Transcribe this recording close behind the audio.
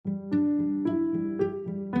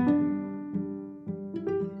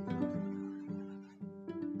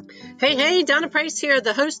Hey, Donna Price here,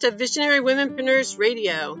 the host of Visionary Womenpreneurs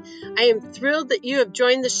Radio. I am thrilled that you have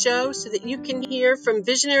joined the show so that you can hear from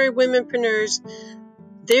visionary womenpreneurs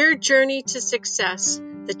their journey to success,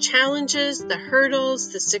 the challenges, the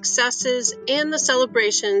hurdles, the successes, and the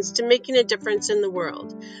celebrations to making a difference in the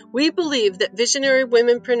world. We believe that visionary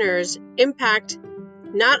womenpreneurs impact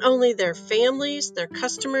not only their families, their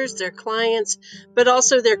customers, their clients, but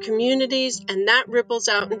also their communities, and that ripples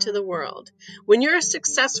out into the world. When you're a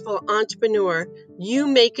successful entrepreneur, you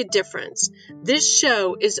make a difference. This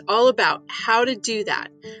show is all about how to do that,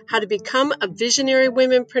 how to become a visionary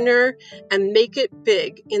womenpreneur and make it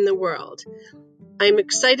big in the world. I'm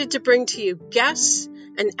excited to bring to you guests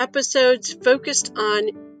and episodes focused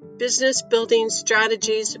on business building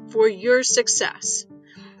strategies for your success.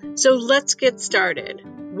 So let's get started.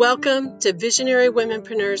 Welcome to Visionary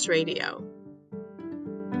Womenpreneurs Radio.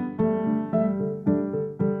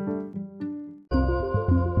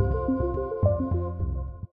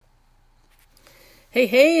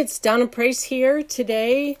 Hey, it's Donna Price here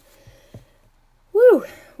today.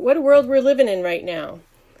 What a world we're living in right now.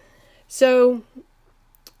 So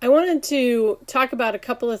I wanted to talk about a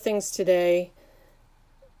couple of things today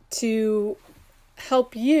to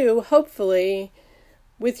help you, hopefully,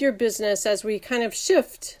 with your business as we kind of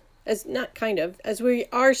shift, as we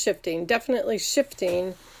are shifting, definitely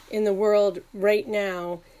shifting in the world right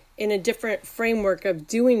now in a different framework of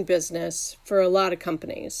doing business for a lot of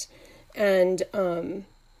companies. And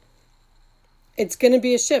it's going to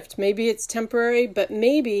be a shift. Maybe it's temporary, but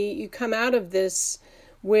maybe you come out of this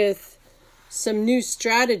with some new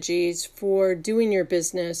strategies for doing your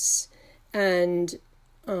business and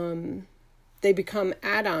they become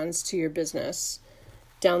add-ons to your business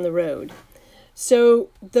down the road. So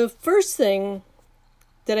the first thing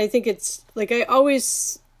that I think it's like, I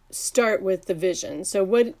always start with the vision. So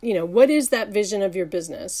what is that vision of your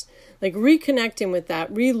business? Like reconnecting with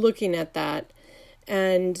that, re-looking at that.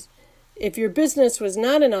 And if your business was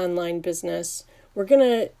not an online business, we're going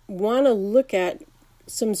to want to look at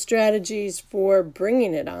some strategies for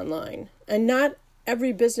bringing it online. And not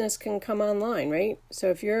every business can come online, right?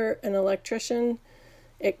 So if you're an electrician,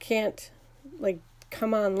 it can't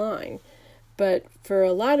come online. But for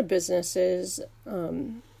a lot of businesses,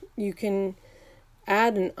 you can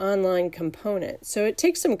add an online component. So it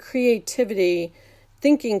takes some creativity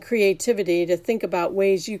to think about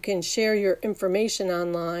ways you can share your information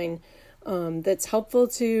online that's helpful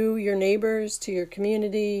to your neighbors, to your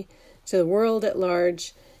community, to the world at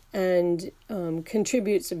large, and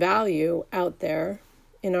contributes value out there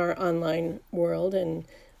in our online world and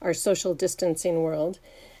our social distancing world.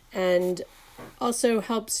 And also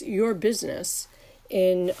helps your business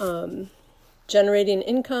in generating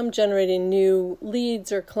income, generating new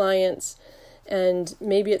leads or clients. And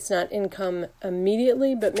maybe it's not income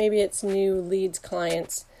immediately, but maybe it's new leads,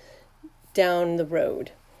 clients down the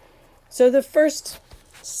road. So the first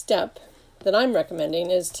step that I'm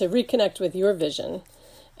recommending is to reconnect with your vision.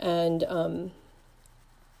 And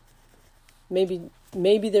maybe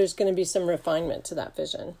there's going to be some refinement to that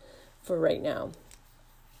vision for right now.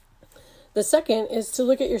 The second is to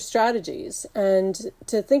look at your strategies and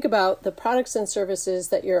to think about the products and services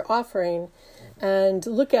that you're offering and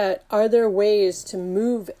look at, are there ways to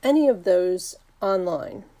move any of those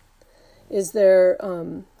online? Is there,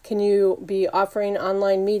 can you be offering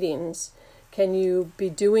online meetings? Can you be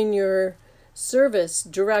doing your service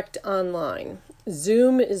direct online?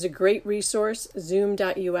 Zoom is a great resource,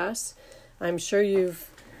 zoom.us. I'm sure you've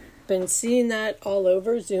been seeing that all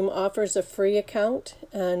over. Zoom offers a free account,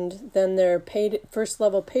 and then their first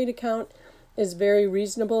level paid account is very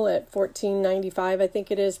reasonable at $14.95, I think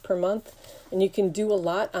it is, per month. And you can do a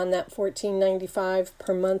lot on that $14.95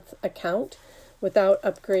 per month account without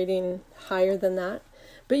upgrading higher than that.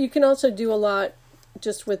 But you can also do a lot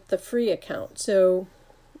just with the free account. So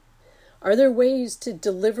are there ways to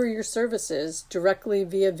deliver your services directly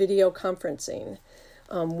via video conferencing?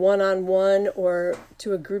 One-on-one or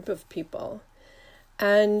to a group of people.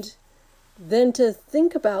 And then to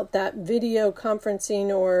think about that video conferencing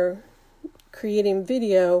or creating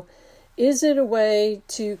video, is it a way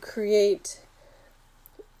to create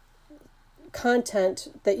content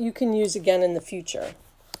that you can use again in the future?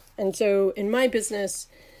 And so in my business,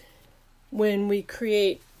 when we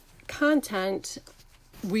create content,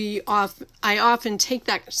 I often take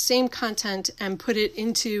that same content and put it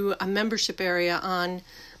into a membership area on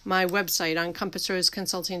my website on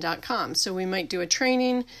compassroseconsulting.com. So we might do a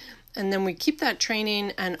training, and then we keep that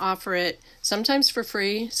training and offer it sometimes for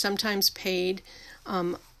free, sometimes paid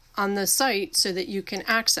on the site so that you can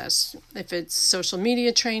access, if it's social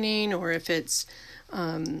media training or if it's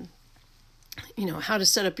how to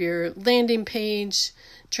set up your landing page,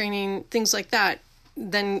 training, things like that,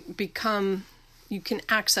 then you can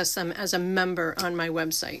access them as a member on my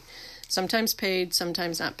website. Sometimes paid,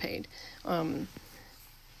 sometimes not paid.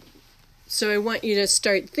 So I want you to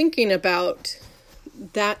start thinking about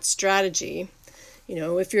that strategy.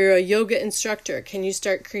 If you're a yoga instructor, can you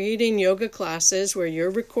start creating yoga classes where you're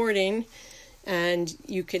recording and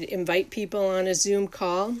you could invite people on a Zoom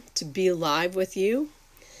call to be live with you?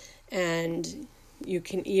 And you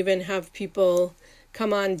can even have people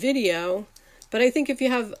come on video. But I think if you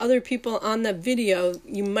have other people on the video,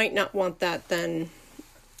 you might not want that then,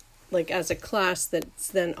 like as a class that's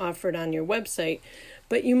then offered on your website.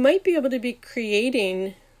 But you might be able to be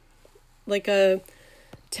creating like a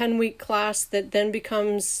 10-week class that then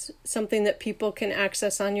becomes something that people can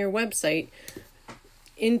access on your website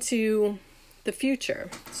into the future.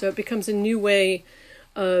 So it becomes a new way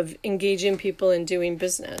of engaging people and doing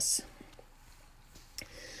business.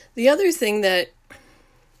 The other thing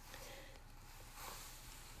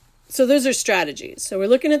so those are strategies. So we're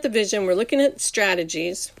looking at the vision, we're looking at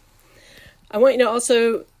strategies. I want you to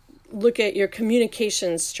also look at your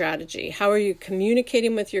communication strategy. How are you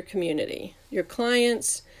communicating with your community, your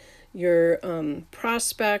clients, your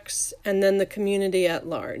prospects, and then the community at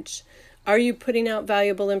large? Are you putting out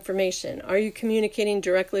valuable information? Are you communicating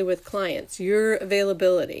directly with clients? Your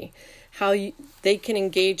availability, they can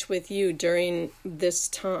engage with you during this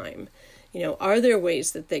time. Are there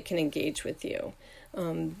ways that they can engage with you?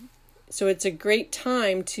 So it's a great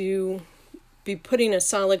time to be putting a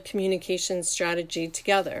solid communication strategy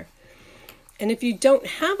together. And if you don't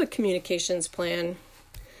have a communications plan,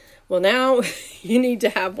 well, now you need to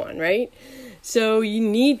have one, right? So you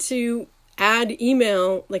need to add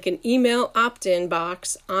email, like an email opt-in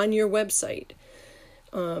box on your website.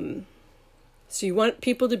 So you want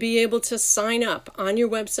people to be able to sign up on your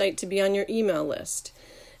website to be on your email list.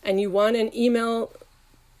 And you want an email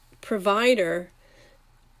provider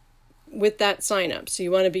with that sign up. So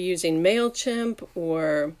you want to be using MailChimp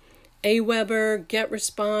or Aweber,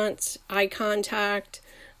 GetResponse, iContact,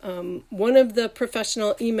 one of the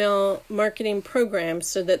professional email marketing programs,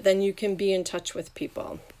 so that then you can be in touch with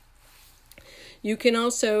people. You can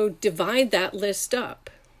also divide that list up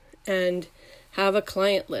and have a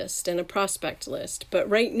client list and a prospect list. But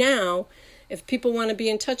right now, if people want to be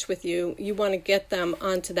in touch with you, you want to get them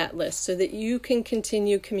onto that list so that you can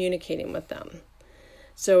continue communicating with them.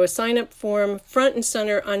 So a sign-up form front and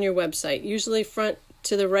center on your website, usually front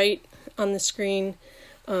to the right on the screen.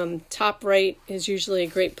 Top right is usually a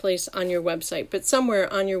great place on your website, but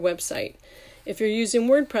somewhere on your website. If you're using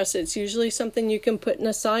WordPress, it's usually something you can put in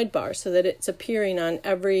a sidebar so that it's appearing on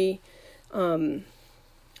every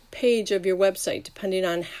page of your website, depending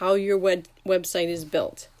on how your website is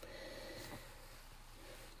built.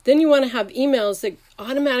 Then you want to have emails that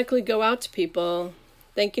automatically go out to people,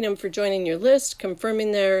 thanking them for joining your list,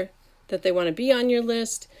 confirming that they want to be on your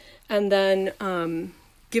list, and then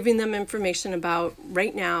giving them information about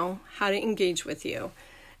right now how to engage with you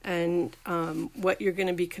and what you're going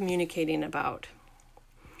to be communicating about.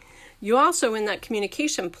 You also, in that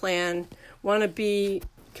communication plan, want to be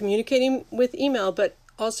communicating with email, but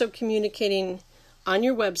also communicating on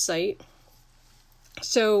your website.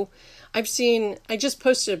 So I just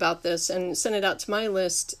posted about this and sent it out to my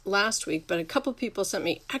list last week, but a couple people sent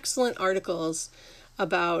me excellent articles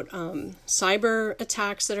about cyber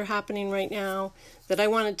attacks that are happening right now that I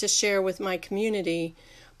wanted to share with my community,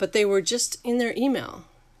 but they were just in their email.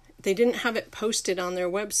 They didn't have it posted on their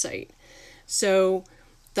website. So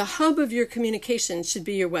the hub of your communication should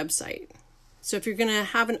be your website. So if you're going to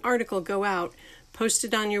have an article go out, post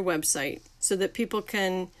it on your website so that people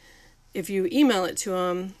can, if you email it to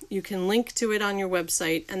them, you can link to it on your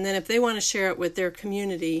website. And then if they want to share it with their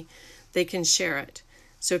community, they can share it.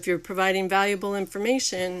 So if you're providing valuable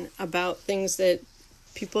information about things that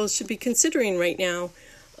people should be considering right now,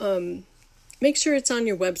 make sure it's on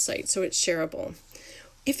your website so it's shareable.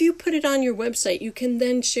 If you put it on your website, you can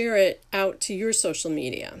then share it out to your social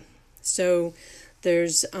media. So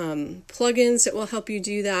there's plugins that will help you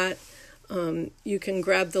do that. You can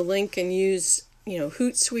grab the link and use,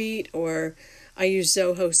 Hootsuite, or I use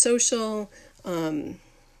Zoho Social. So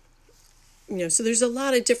there's a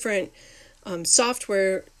lot of different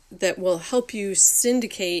software that will help you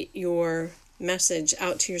syndicate your message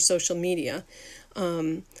out to your social media.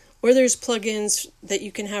 Or there's plugins that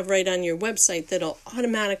you can have right on your website that'll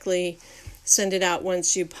automatically send it out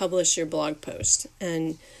once you publish your blog post.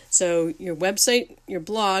 And so your website, your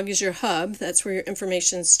blog is your hub. That's where your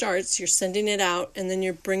information starts. You're sending it out, and then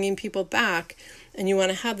you're bringing people back. And you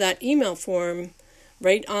want to have that email form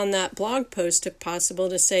right on that blog post if possible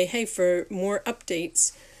to say, hey, for more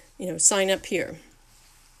updates, sign up here.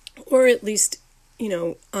 Or at least,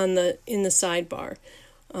 in the sidebar,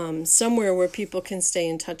 somewhere where people can stay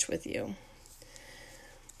in touch with you.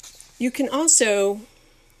 You can also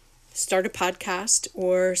start a podcast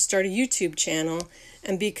or start a YouTube channel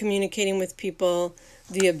and be communicating with people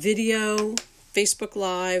via video, Facebook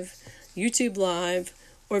Live, YouTube Live,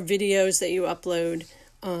 or videos that you upload,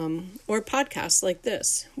 or podcasts like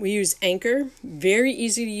this. We use Anchor, very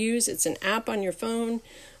easy to use. It's an app on your phone.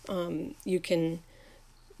 You can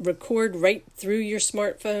record right through your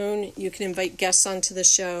smartphone. You can invite guests onto the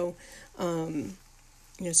show.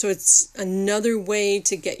 So it's another way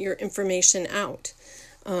to get your information out.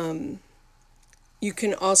 You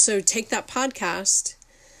can also take that podcast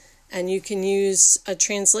and you can use a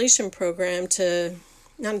translation program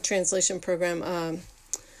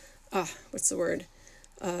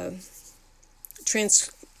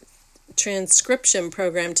transcription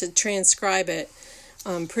program to transcribe it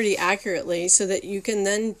pretty accurately so that you can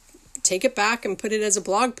then take it back and put it as a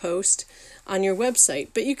blog post on your website.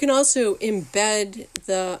 But you can also embed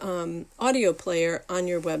the audio player on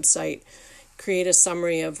your website, create a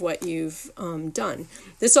summary of what you've done.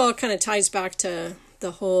 This all kind of ties back to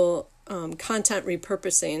the whole content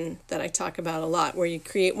repurposing that I talk about a lot, where you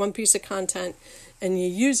create one piece of content and you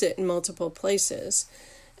use it in multiple places.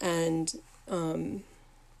 And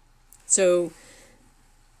so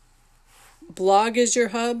blog is your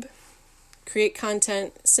hub, create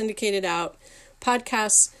content, syndicate it out.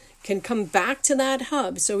 Podcasts can come back to that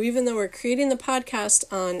hub. So even though we're creating the podcast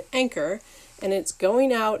on Anchor and it's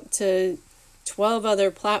going out to 12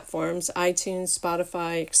 other platforms, iTunes,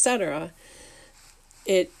 Spotify, etc.,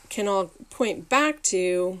 it can all point back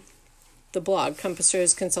to the blog,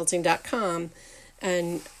 CompassRoseConsulting.com,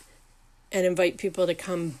 and invite people to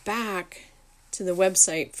come back to the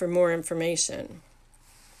website for more information.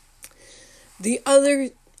 The other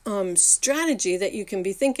strategy that you can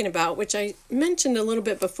be thinking about, which I mentioned a little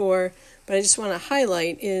bit before, but I just want to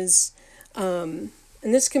highlight, is, and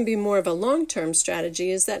this can be more of a long-term strategy,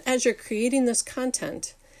 is that as you're creating this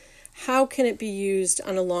content, how can it be used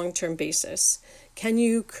on a long-term basis? Can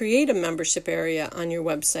you create a membership area on your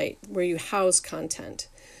website where you house content?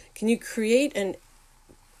 Can you create a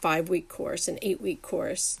 5-week course, an 8-week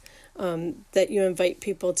course that you invite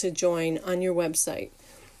people to join on your website?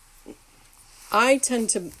 I tend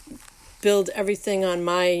to build everything on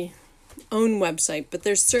my own website, but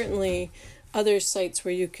there's certainly other sites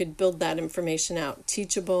where you could build that information out.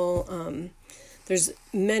 Teachable, there's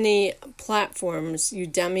many platforms,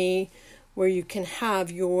 Udemy, where you can have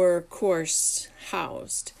your course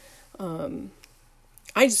housed. I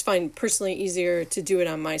just find personally easier to do it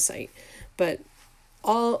on my site, but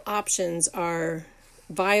all options are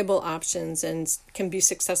viable options and can be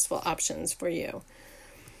successful options for you.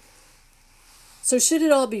 So should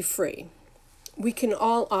it all be free? We can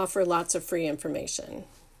all offer lots of free information.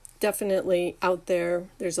 Definitely out there,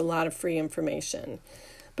 there's a lot of free information.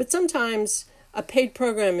 But sometimes a paid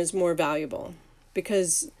program is more valuable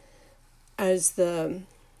because as the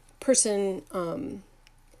person,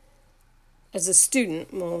 as a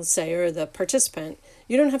student, we'll say, or the participant,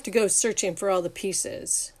 you don't have to go searching for all the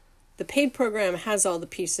pieces. The paid program has all the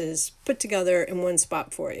pieces put together in one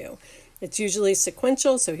spot for you. It's usually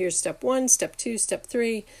sequential, so here's step 1, step 2, step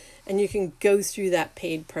 3, and you can go through that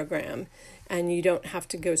paid program, and you don't have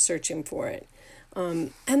to go searching for it.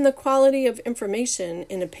 And the quality of information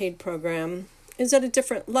in a paid program is at a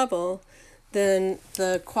different level than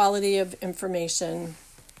the quality of information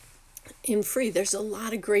in free. There's a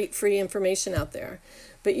lot of great free information out there,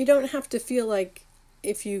 but you don't have to feel like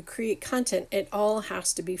if you create content, it all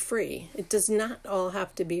has to be free. It does not all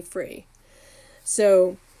have to be free.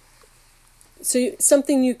 So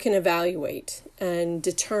something you can evaluate and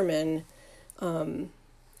determine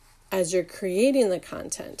as you're creating the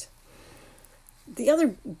content. The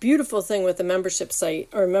other beautiful thing with a membership site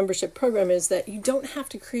or a membership program is that you don't have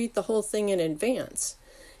to create the whole thing in advance.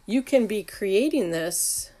 You can be creating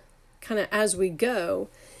this kind of as we go,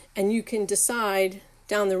 and you can decide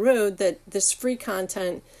down the road that this free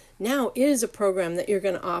content now is a program that you're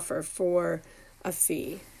going to offer for a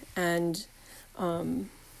fee. And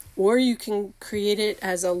or you can create it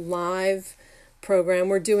as a live program.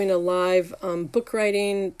 We're doing a live book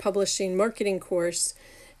writing, publishing, marketing course,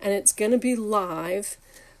 and it's going to be live.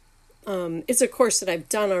 It's a course that I've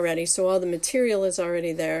done already, so all the material is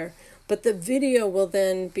already there, but the video will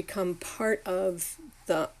then become part of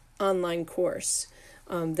the online course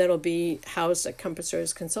that'll be housed at Compass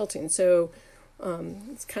Rose Consulting. So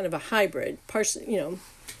it's kind of a hybrid. Partially,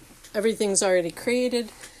 everything's already created,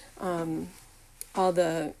 all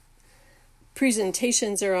the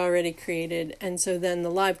presentations are already created, and so then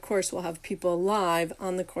the live course will have people live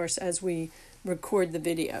on the course as we record the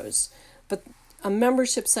videos. But a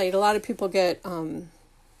membership site, a lot of people get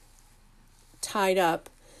tied up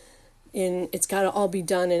in it's got to all be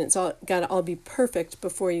done and it's all got to all be perfect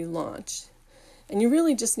before you launch. And you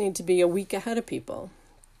really just need to be a week ahead of people,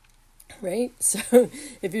 right? So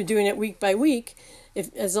if you're doing it week by week,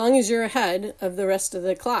 as long as you're ahead of the rest of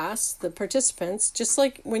the class, the participants, just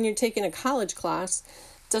like when you're taking a college class,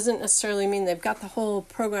 doesn't necessarily mean they've got the whole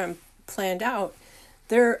program planned out.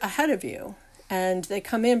 They're ahead of you and they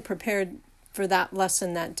come in prepared for that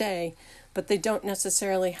lesson that day, but they don't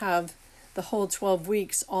necessarily have the whole 12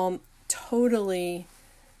 weeks all totally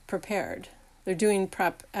prepared. They're doing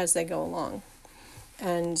prep as they go along.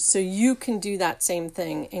 And so you can do that same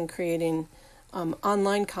thing in creating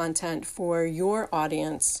online content for your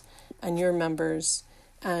audience and your members.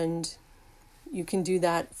 And you can do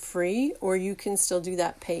that free, or you can still do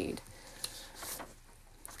that paid.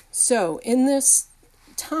 So in this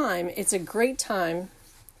time, it's a great time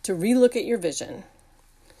to relook at your vision.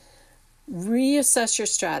 Reassess your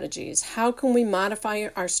strategies. How can we modify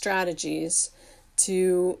our strategies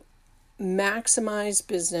to maximize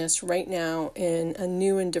business right now in a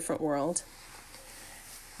new and different world?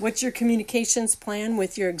 What's your communications plan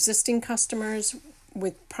with your existing customers,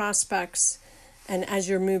 with prospects, and as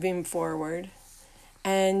you're moving forward?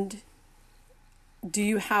 And do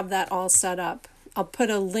you have that all set up? I'll put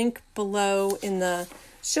a link below in the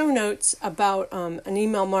show notes about an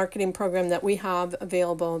email marketing program that we have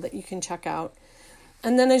available that you can check out.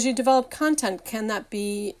 And then as you develop content, can that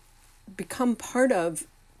become part of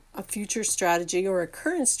a future strategy or a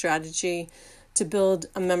current strategy to build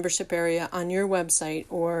a membership area on your website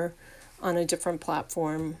or on a different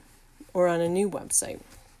platform or on a new website?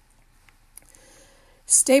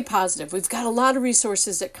 Stay positive. We've got a lot of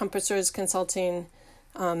resources at Compass Rose Consulting.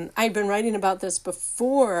 I'd been writing about this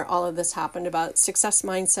before all of this happened, about success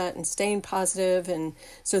mindset and staying positive. And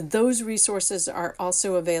so those resources are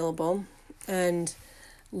also available. And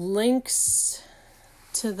links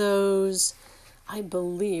to those, I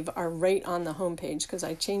believe, are right on the homepage, because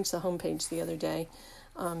I changed the homepage the other day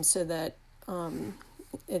so that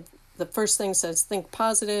the first thing says think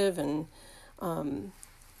positive, and I'm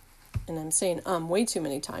saying way too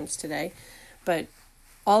many times today, but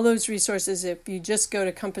all those resources, if you just go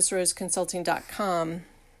to compassroseconsulting.com,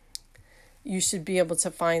 you should be able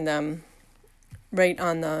to find them right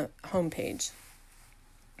on the homepage.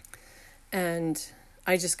 And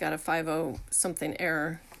I just got a 50 something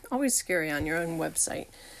error. Always scary on your own website,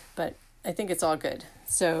 but I think it's all good.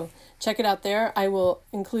 So check it out there. I will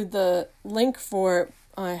include the link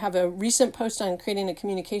I have a recent post on creating a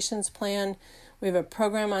communications plan. We have a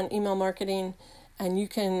program on email marketing, and you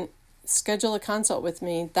can schedule a consult with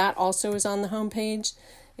me. That also is on the homepage.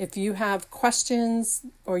 If you have questions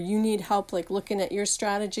or you need help like looking at your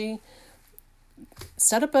strategy,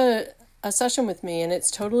 set up a session with me, and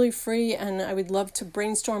it's totally free, and I would love to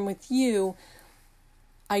brainstorm with you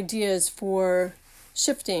ideas for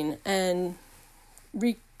shifting and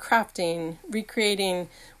recreating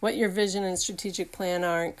what your vision and strategic plan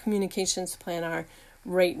are and communications plan are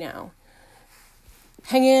right now.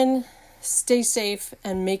 Hang in, stay safe,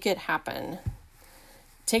 and make it happen.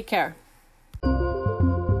 Take care.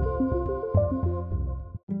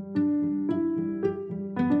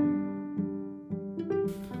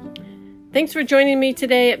 Thanks for joining me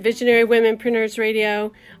today at Visionary Womenpreneurs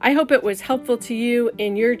Radio. I hope it was helpful to you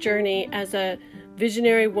in your journey as a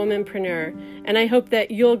visionary womanpreneur. And I hope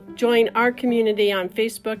that you'll join our community on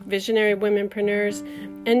Facebook, Visionary Womenpreneurs,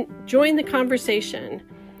 and join the conversation.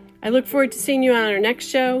 I look forward to seeing you on our next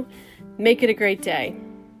show. Make it a great day.